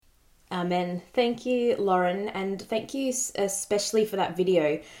Amen. Thank you, Lauren, and thank you especially for that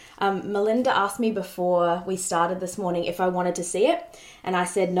video. Melinda asked me before we started this morning if I wanted to see it, and I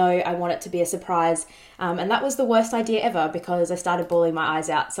said no, I want it to be a surprise. And that was the worst idea ever because I started bawling my eyes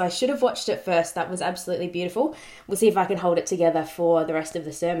out. So I should have watched it first. That was absolutely beautiful. We'll see if I can hold it together for the rest of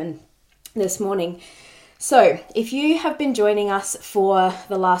the sermon this morning. So if you have been joining us for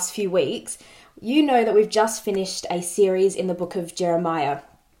the last few weeks, you know that we've just finished a series in the book of Jeremiah.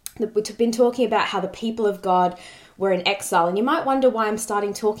 We've been talking about how the people of God were in exile, and you might wonder why I'm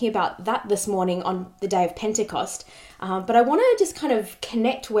starting talking about that this morning on the day of Pentecost. But I want to just kind of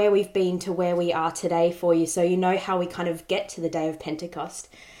connect where we've been to where we are today for you, so you know how we kind of get to the day of Pentecost.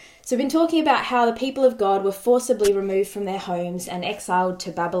 So we've been talking about how the people of God were forcibly removed from their homes and exiled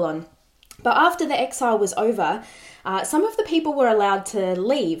to Babylon. But after the exile was over, some of the people were allowed to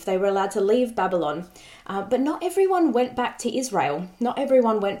leave. They were allowed to leave Babylon. But not everyone went back to Israel. Not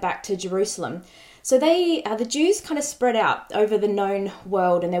everyone went back to Jerusalem. So the Jews kind of spread out over the known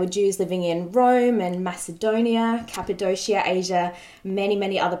world, and there were Jews living in Rome and Macedonia, Cappadocia, Asia, many,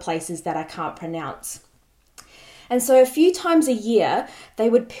 many other places that I can't pronounce. And so a few times a year, they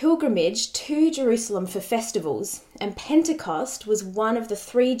would pilgrimage to Jerusalem for festivals. And Pentecost was one of the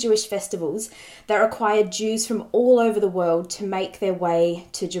 3 Jewish festivals that required Jews from all over the world to make their way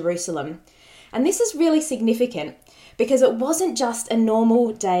to Jerusalem. And this is really significant because it wasn't just a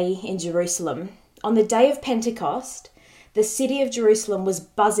normal day in Jerusalem. On the day of Pentecost, the city of Jerusalem was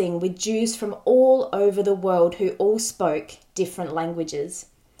buzzing with Jews from all over the world who all spoke different languages.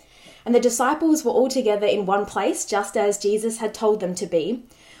 And the disciples were all together in one place, just as Jesus had told them to be,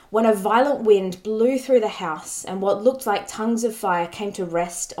 when a violent wind blew through the house and what looked like tongues of fire came to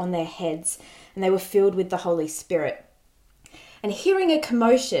rest on their heads, and they were filled with the Holy Spirit. And hearing a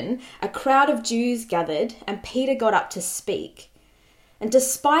commotion, a crowd of Jews gathered, and Peter got up to speak. And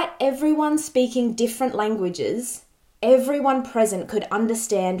despite everyone speaking different languages, everyone present could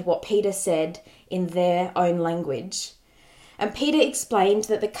understand what Peter said in their own language. And Peter explained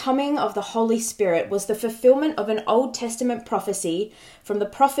that the coming of the Holy Spirit was the fulfillment of an Old Testament prophecy from the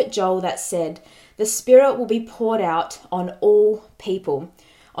prophet Joel that said, "The Spirit will be poured out on all people,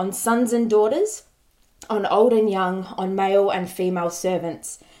 on sons and daughters, on old and young, on male and female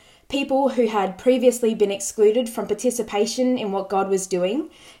servants." People who had previously been excluded from participation in what God was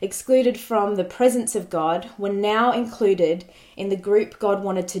doing, excluded from the presence of God, were now included in the group God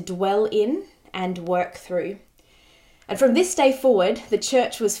wanted to dwell in and work through. And from this day forward, the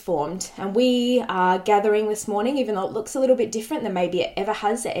church was formed, and we are gathering this morning, even though it looks a little bit different than maybe it ever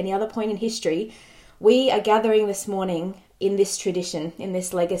has at any other point in history. We are gathering this morning in this tradition, in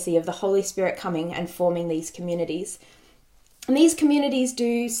this legacy of the Holy Spirit coming and forming these communities. And these communities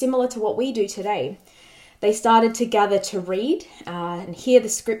do similar to what we do today. They started to gather to read and hear the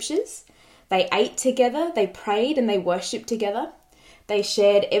scriptures. They ate together, they prayed, and they worshipped together. They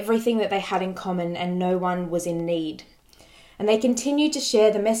shared everything that they had in common, and no one was in need. And they continued to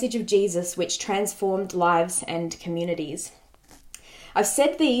share the message of Jesus, which transformed lives and communities. I've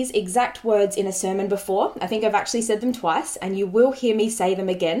said these exact words in a sermon before. I think I've actually said them twice, and you will hear me say them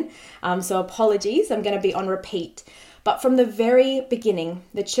again. So apologies, I'm going to be on repeat. But from the very beginning,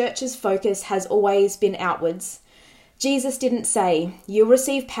 the church's focus has always been outwards. Jesus didn't say, "You'll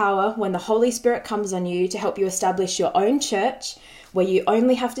receive power when the Holy Spirit comes on you to help you establish your own church, where you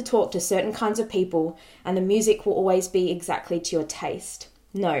only have to talk to certain kinds of people and the music will always be exactly to your taste."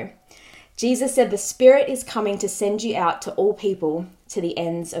 No. Jesus said the Spirit is coming to send you out to all people, to the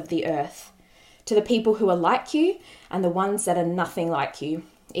ends of the earth, to the people who are like you and the ones that are nothing like you,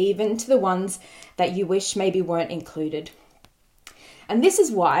 even to the ones that you wish maybe weren't included. And this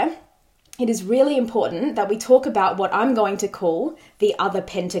is why it is really important that we talk about what I'm going to call the other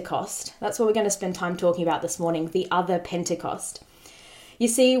Pentecost. That's what we're going to spend time talking about this morning, the other Pentecost. You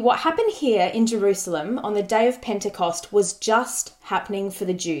see, what happened here in Jerusalem on the day of Pentecost was just happening for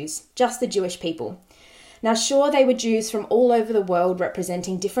the Jews, just the Jewish people. Now, sure, they were Jews from all over the world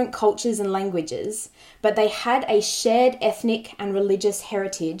representing different cultures and languages, but they had a shared ethnic and religious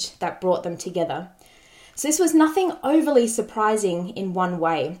heritage that brought them together. So this was nothing overly surprising in one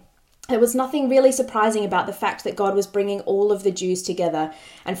way. There was nothing really surprising about the fact that God was bringing all of the Jews together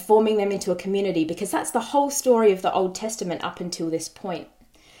and forming them into a community, because that's the whole story of the Old Testament up until this point.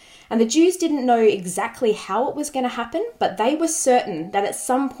 And the Jews didn't know exactly how it was going to happen, but they were certain that at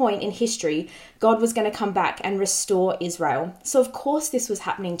some point in history, God was going to come back and restore Israel. So of course this was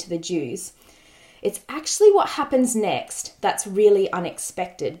happening to the Jews. It's actually what happens next that's really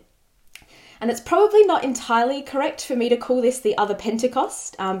unexpected. And it's probably not entirely correct for me to call this the other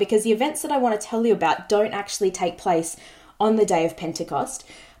Pentecost, because the events that I want to tell you about don't actually take place on the day of Pentecost,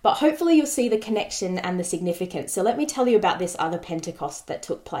 but hopefully you'll see the connection and the significance. So let me tell you about this other Pentecost that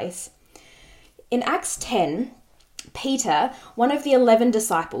took place. In Acts 10, Peter, one of the 11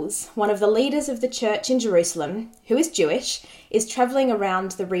 disciples, one of the leaders of the church in Jerusalem, who is Jewish, is traveling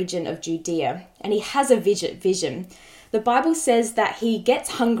around the region of Judea, and he has a vision. The Bible says that he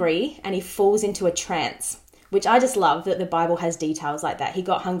gets hungry and he falls into a trance, which I just love that the Bible has details like that. He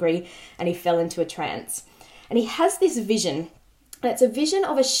got hungry and he fell into a trance. And he has this vision. It's a vision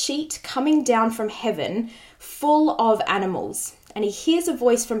of a sheet coming down from heaven full of animals. And he hears a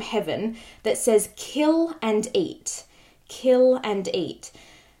voice from heaven that says, "Kill and eat, kill and eat."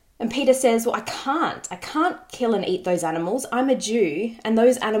 And Peter says, "Well, I can't kill and eat those animals. I'm a Jew and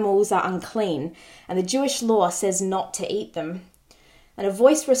those animals are unclean. And the Jewish law says not to eat them." And a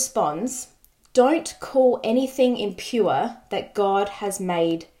voice responds, "Don't call anything impure that God has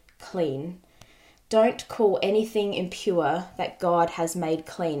made clean." Don't call anything impure that God has made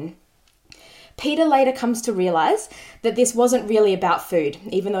clean. Peter later comes to realize that this wasn't really about food.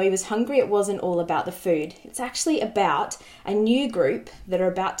 Even though he was hungry, it wasn't all about the food. It's actually about a new group that are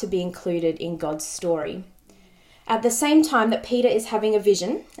about to be included in God's story. At the same time that Peter is having a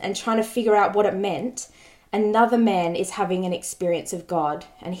vision and trying to figure out what it meant, another man is having an experience of God,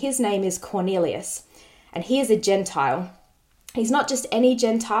 and his name is Cornelius, and he is a Gentile. He's not just any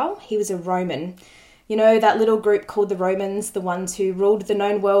Gentile, he was a Roman. You know, that little group called the Romans, the ones who ruled the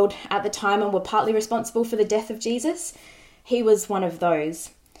known world at the time and were partly responsible for the death of Jesus? He was one of those.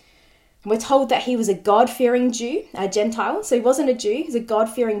 We're told that he was a God-fearing Jew, a Gentile. So he wasn't a Jew, he was a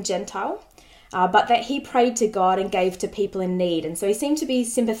God-fearing Gentile, but that he prayed to God and gave to people in need. And so he seemed to be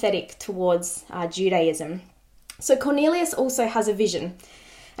sympathetic towards Judaism. So Cornelius also has a vision.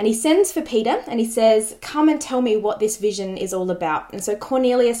 And he sends for Peter and he says, "Come and tell me what this vision is all about." And so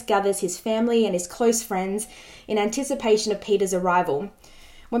Cornelius gathers his family and his close friends in anticipation of Peter's arrival.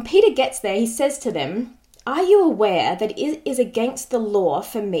 When Peter gets there, he says to them, "Are you aware that it is against the law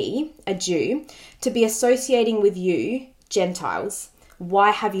for me, a Jew, to be associating with you, Gentiles? Why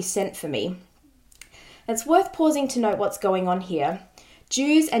have you sent for me?" It's worth pausing to note what's going on here.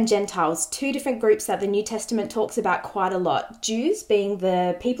 Jews and Gentiles, two different groups that the New Testament talks about quite a lot. Jews being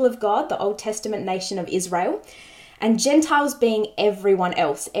the people of God, the Old Testament nation of Israel, and Gentiles being everyone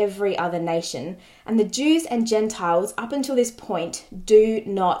else, every other nation. And the Jews and Gentiles, up until this point, do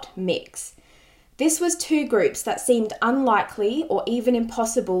not mix. This was two groups that seemed unlikely or even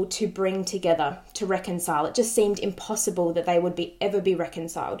impossible to bring together, to reconcile. It just seemed impossible that they would ever be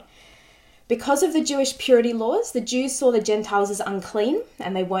reconciled. Because of the Jewish purity laws, the Jews saw the Gentiles as unclean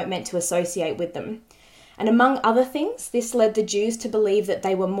and they weren't meant to associate with them. And among other things, this led the Jews to believe that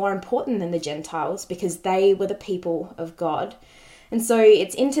they were more important than the Gentiles because they were the people of God. And so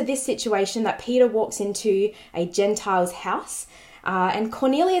it's into this situation that Peter walks into a Gentile's house, and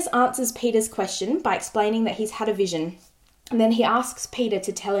Cornelius answers Peter's question by explaining that he's had a vision. And then he asks Peter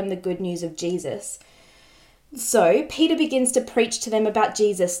to tell him the good news of Jesus. So Peter begins to preach to them about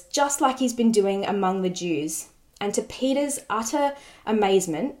Jesus, just like he's been doing among the Jews. And to Peter's utter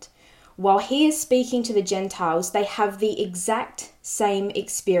amazement, while he is speaking to the Gentiles, they have the exact same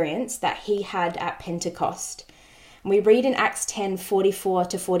experience that he had at Pentecost. And we read in Acts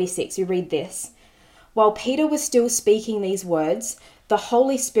 10:44-46, we read this: "While Peter was still speaking these words, the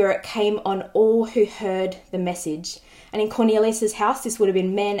Holy Spirit came on all who heard the message." And in Cornelius' house, this would have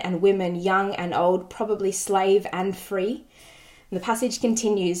been men and women, young and old, probably slave and free. And the passage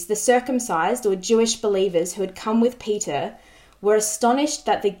continues, "The circumcised or Jewish believers who had come with Peter were astonished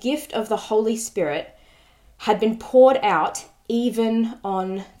that the gift of the Holy Spirit had been poured out even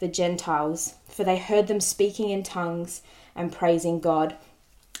on the Gentiles, for they heard them speaking in tongues and praising God."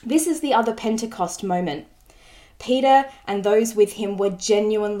 This is the other Pentecost moment. Peter and those with him were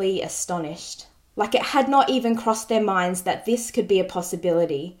genuinely astonished. Like it had not even crossed their minds that this could be a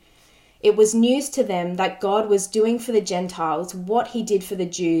possibility. It was news to them that God was doing for the Gentiles what he did for the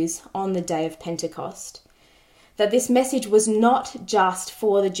Jews on the day of Pentecost. That this message was not just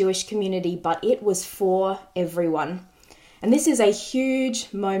for the Jewish community, but it was for everyone. And this is a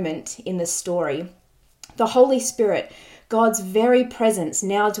huge moment in the story. The Holy Spirit, God's very presence,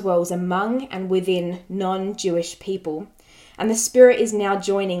 now dwells among and within non-Jewish people. And the Spirit is now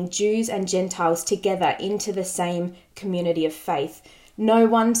joining Jews and Gentiles together into the same community of faith. No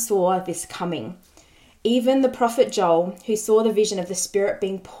one saw this coming. Even the prophet Joel, who saw the vision of the Spirit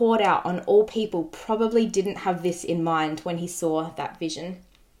being poured out on all people, probably didn't have this in mind when he saw that vision.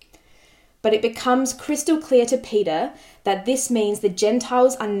 But it becomes crystal clear to Peter that this means the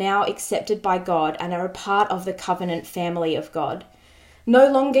Gentiles are now accepted by God and are a part of the covenant family of God.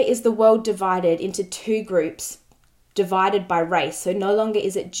 No longer is the world divided into two groups, divided by race. So no longer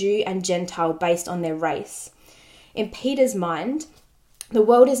is it Jew and Gentile based on their race. In Peter's mind, the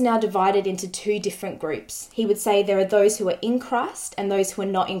world is now divided into two different groups. He would say there are those who are in Christ and those who are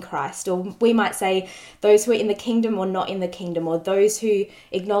not in Christ. Or we might say those who are in the kingdom or not in the kingdom, or those who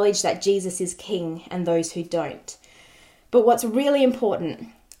acknowledge that Jesus is king and those who don't. But what's really important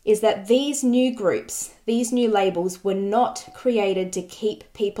is that these new groups, these new labels, were not created to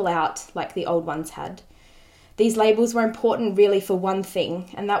keep people out like the old ones had. These labels were important really for one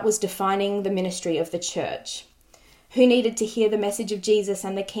thing, and that was defining the ministry of the church. Who needed to hear the message of Jesus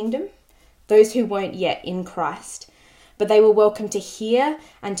and the kingdom? Those who weren't yet in Christ. But they were welcome to hear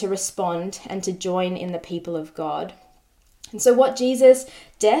and to respond and to join in the people of God. And so what Jesus'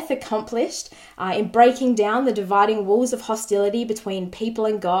 death accomplished in breaking down the dividing walls of hostility between people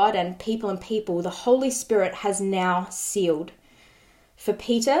and God and people, the Holy Spirit has now sealed. For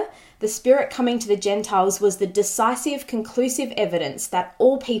Peter, the Spirit coming to the Gentiles was the decisive, conclusive evidence that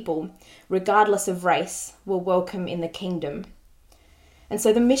all people, regardless of race, were welcome in the kingdom. And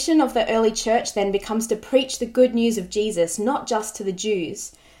so the mission of the early church then becomes to preach the good news of Jesus, not just to the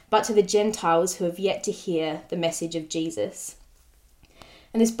Jews, but to the Gentiles who have yet to hear the message of Jesus.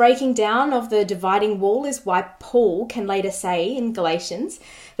 And this breaking down of the dividing wall is why Paul can later say in Galatians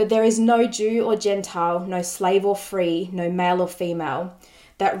that there is no Jew or Gentile, no slave or free, no male or female,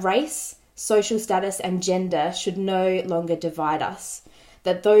 that race, social status and gender should no longer divide us,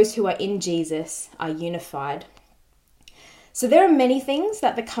 that those who are in Jesus are unified. So there are many things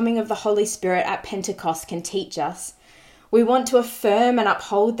that the coming of the Holy Spirit at Pentecost can teach us. We want to affirm and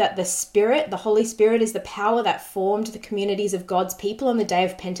uphold that the Holy Spirit, is the power that formed the communities of God's people on the day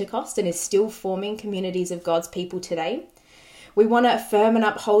of Pentecost and is still forming communities of God's people today. We want to affirm and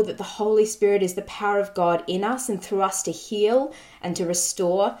uphold that the Holy Spirit is the power of God in us and through us to heal and to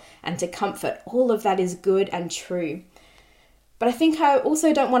restore and to comfort. All of that is good and true. But I think I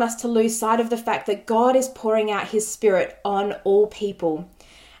also don't want us to lose sight of the fact that God is pouring out his Spirit on all people,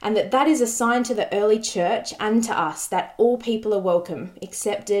 and that is a sign to the early church and to us that all people are welcome,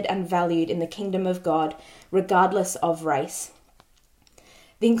 accepted and valued in the kingdom of God, regardless of race.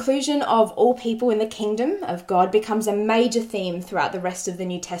 The inclusion of all people in the kingdom of God becomes a major theme throughout the rest of the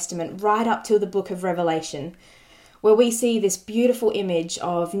New Testament, right up till the book of Revelation, where we see this beautiful image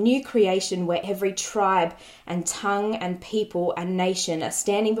of new creation where every tribe and tongue and people and nation are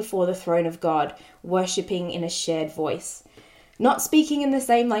standing before the throne of God, worshipping in a shared voice. Not speaking in the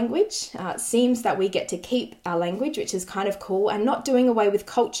same language. It seems that we get to keep our language, which is kind of cool, and not doing away with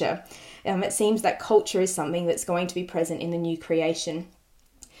culture. It seems that culture is something that's going to be present in the new creation.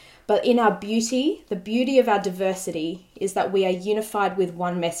 But in our beauty, the beauty of our diversity is that we are unified with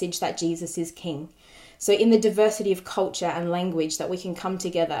one message, that Jesus is King. So in the diversity of culture and language, that we can come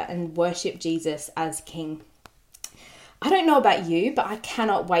together and worship Jesus as King. I don't know about you, but I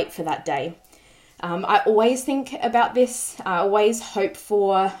cannot wait for that day. I always think about this, I always hope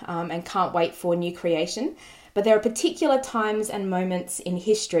for and can't wait for new creation. But there are particular times and moments in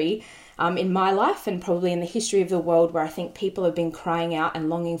history, in my life and probably in the history of the world, where I think people have been crying out and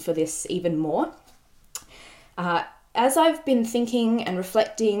longing for this even more. As I've been thinking and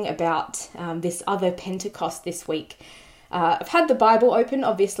reflecting about this other Pentecost this week, I've had the Bible open,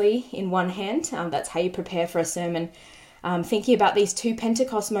 obviously, in one hand. That's how you prepare for a sermon. Thinking about these two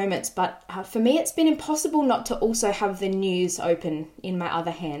Pentecost moments, but for me it's been impossible not to also have the news open in my other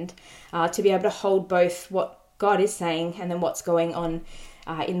hand, to be able to hold both what God is saying and then what's going on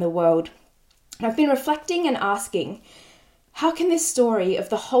in the world. And I've been reflecting and asking, how can this story of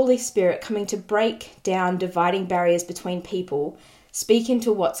the Holy Spirit coming to break down dividing barriers between people speak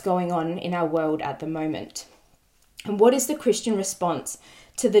into what's going on in our world at the moment? And what is the Christian response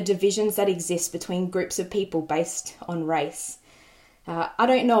to the divisions that exist between groups of people based on race? I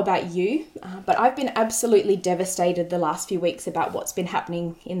don't know about you, but I've been absolutely devastated the last few weeks about what's been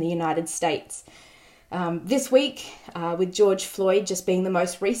happening in the United States. This week, with George Floyd just being the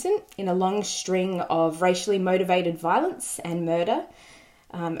most recent in a long string of racially motivated violence and murder.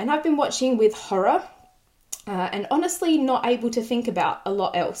 And I've been watching with horror and honestly not able to think about a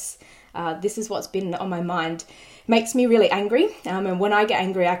lot else. This is what's been on my mind. Makes me really angry, and when I get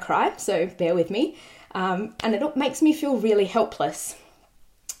angry I cry, so bear with me, and it makes me feel really helpless.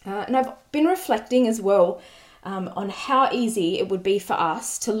 And I've been reflecting as well on how easy it would be for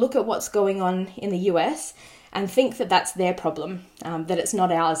us to look at what's going on in the US and think that that's their problem, that it's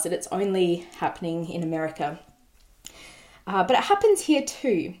not ours, that it's only happening in America. But it happens here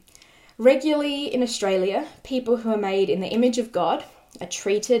too. Regularly in Australia, people who are made in the image of God are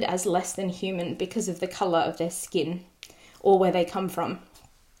treated as less than human because of the colour of their skin or where they come from.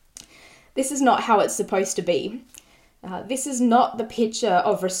 This is not how it's supposed to be. This is not the picture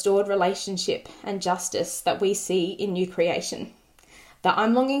of restored relationship and justice that we see in new creation, that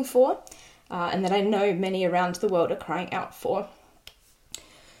I'm longing for, and that I know many around the world are crying out for.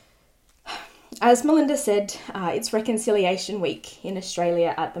 As Melinda said, it's Reconciliation Week in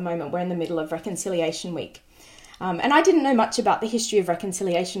Australia at the moment. We're in the middle of Reconciliation Week. And I didn't know much about the history of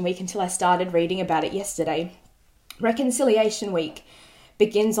Reconciliation Week until I started reading about it yesterday. Reconciliation Week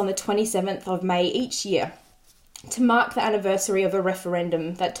begins on the 27th of May each year to mark the anniversary of a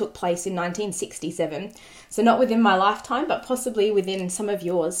referendum that took place in 1967. So not within my lifetime, but possibly within some of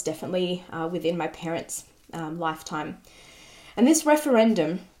yours, definitely within my parents' lifetime. And this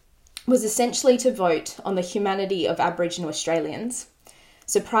referendum was essentially to vote on the humanity of Aboriginal Australians.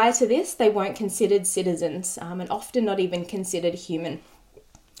 So prior to this, they weren't considered citizens and often not even considered human.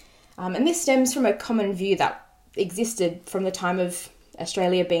 And this stems from a common view that existed from the time of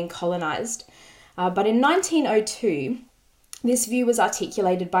Australia being colonised. But in 1902, this view was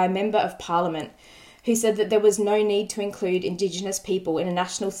articulated by a member of Parliament who said that there was no need to include Indigenous people in a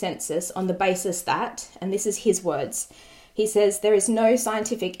national census on the basis that, and this is his words, he says, there is no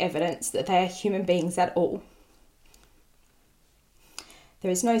scientific evidence that they are human beings at all.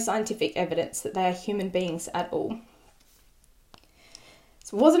 There is no scientific evidence that they are human beings at all.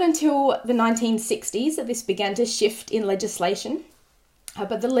 So it wasn't until the 1960s that this began to shift in legislation,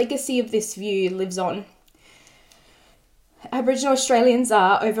 but the legacy of this view lives on. Aboriginal Australians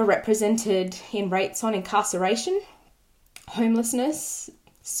are overrepresented in rates on incarceration, homelessness,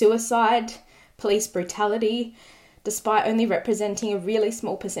 suicide, police brutality, despite only representing a really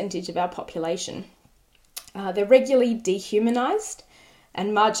small percentage of our population. They're regularly dehumanised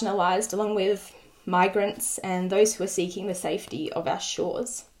and marginalised along with migrants and those who are seeking the safety of our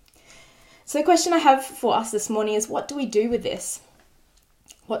shores. So the question I have for us this morning is, what do we do with this?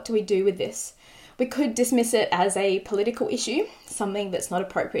 What do we do with this? We could dismiss it as a political issue, something that's not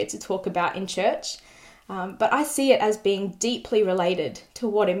appropriate to talk about in church, but I see it as being deeply related to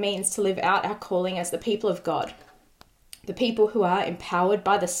what it means to live out our calling as the people of God, the people who are empowered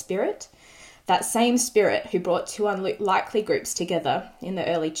by the Spirit, that same Spirit who brought two unlikely groups together in the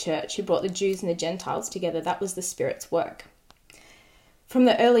early church, who brought the Jews and the Gentiles together. That was the Spirit's work. From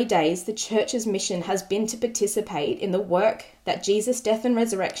the early days, the church's mission has been to participate in the work that Jesus' death and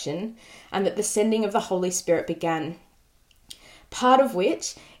resurrection and that the sending of the Holy Spirit began. Part of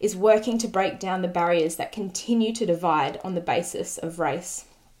which is working to break down the barriers that continue to divide on the basis of race.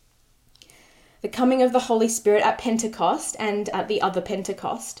 The coming of the Holy Spirit at Pentecost and at the other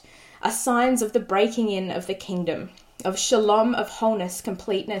Pentecost are signs of the breaking in of the kingdom, of shalom, of wholeness,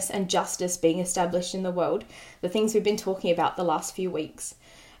 completeness, and justice being established in the world, the things we've been talking about the last few weeks.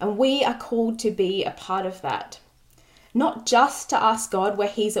 And we are called to be a part of that. Not just to ask God where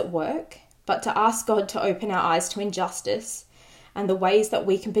He's at work, but to ask God to open our eyes to injustice and the ways that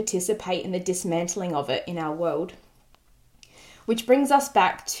we can participate in the dismantling of it in our world. Which brings us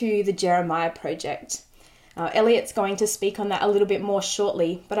back to the Jeremiah Project. Elliot's going to speak on that a little bit more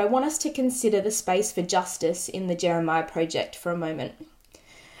shortly, but I want us to consider the space for justice in the Jeremiah Project for a moment.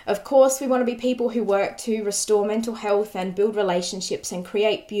 Of course, we want to be people who work to restore mental health and build relationships and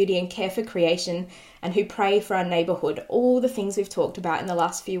create beauty and care for creation, and who pray for our neighbourhood, all the things we've talked about in the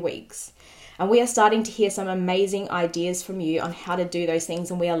last few weeks. And we are starting to hear some amazing ideas from you on how to do those things,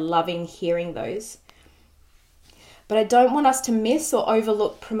 and we are loving hearing those. But I don't want us to miss or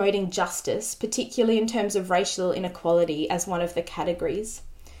overlook promoting justice, particularly in terms of racial inequality, as one of the categories.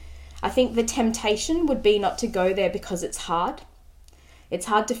 I think the temptation would be not to go there because it's hard. It's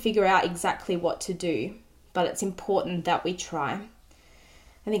hard to figure out exactly what to do, but it's important that we try.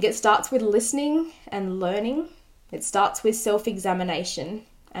 I think it starts with listening and learning. It starts with self-examination,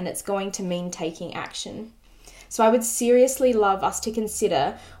 and it's going to mean taking action. So I would seriously love us to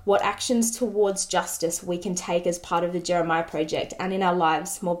consider what actions towards justice we can take as part of the Jeremiah Project and in our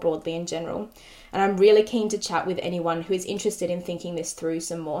lives more broadly in general. And I'm really keen to chat with anyone who is interested in thinking this through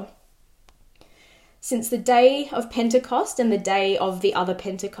some more. Since the day of Pentecost and the day of the other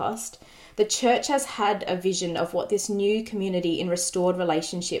Pentecost, the church has had a vision of what this new community in restored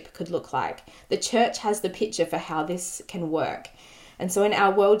relationship could look like. The church has the picture for how this can work. And so in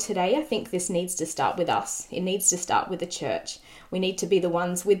our world today, I think this needs to start with us. It needs to start with the church. We need to be the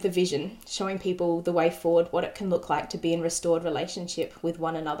ones with the vision, showing people the way forward, what it can look like to be in restored relationship with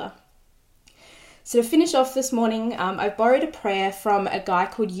one another. So to finish off this morning, I've borrowed a prayer from a guy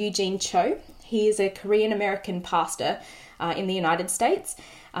called Eugene Cho. He is a Korean-American pastor in the United States.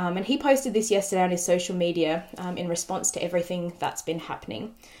 And he posted this yesterday on his social media in response to everything that's been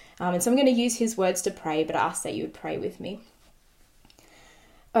happening. And so I'm going to use his words to pray, but I ask that you would pray with me.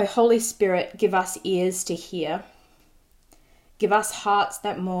 O Holy Spirit, give us ears to hear. Give us hearts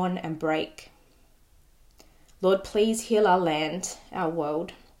that mourn and break. Lord, please heal our land, our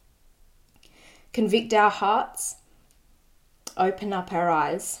world. Convict our hearts. Open up our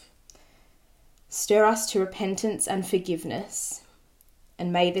eyes. Stir us to repentance and forgiveness.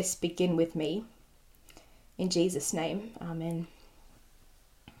 And may this begin with me. In Jesus' name, amen.